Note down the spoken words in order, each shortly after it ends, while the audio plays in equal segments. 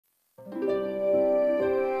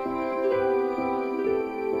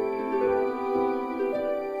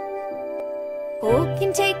Who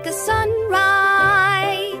can take a sunrise,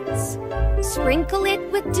 sprinkle it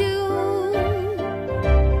with dew,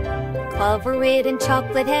 cover it in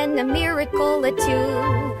chocolate and a miracle or two?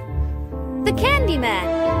 The Candyman.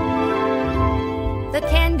 The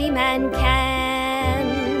Candyman can.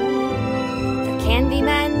 The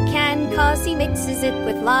Candyman can, 'cause he mixes it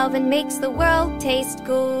with love and makes the world taste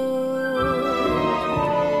good.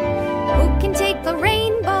 Who can take the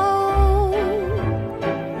rainbow,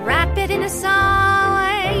 wrap it in a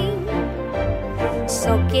sign,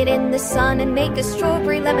 soak it in the sun and make a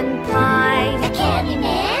strawberry lemon pie? The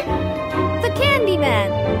Candyman. The Candyman.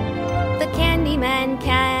 The Candyman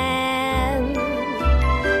can.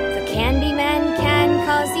 The Candyman can,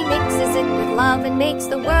 'cause he mixes it with love and makes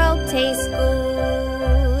the world taste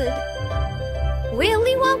good.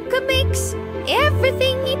 Willy Wonka makes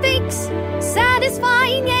everything he bakes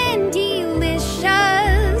satisfying and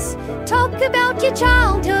delicious. Talk about your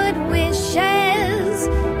childhood wishes.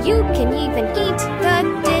 You can even eat the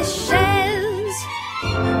dishes.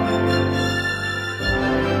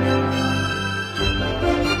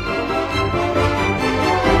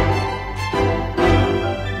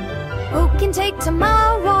 Who can take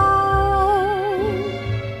tomorrow,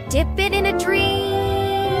 dip it in a dream,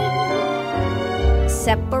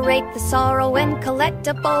 separate the sorrow and collect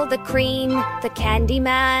up all the cream? The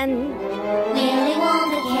Candyman. Willy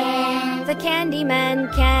Wonka can. The Candyman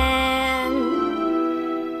can.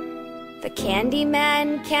 The Candyman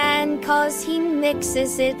can, 'cause he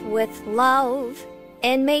mixes it with love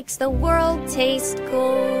and makes the world taste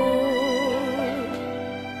good.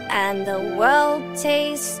 And the world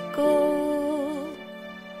tastes good,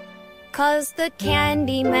 'cause the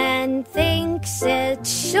Candyman thinks it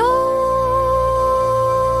should.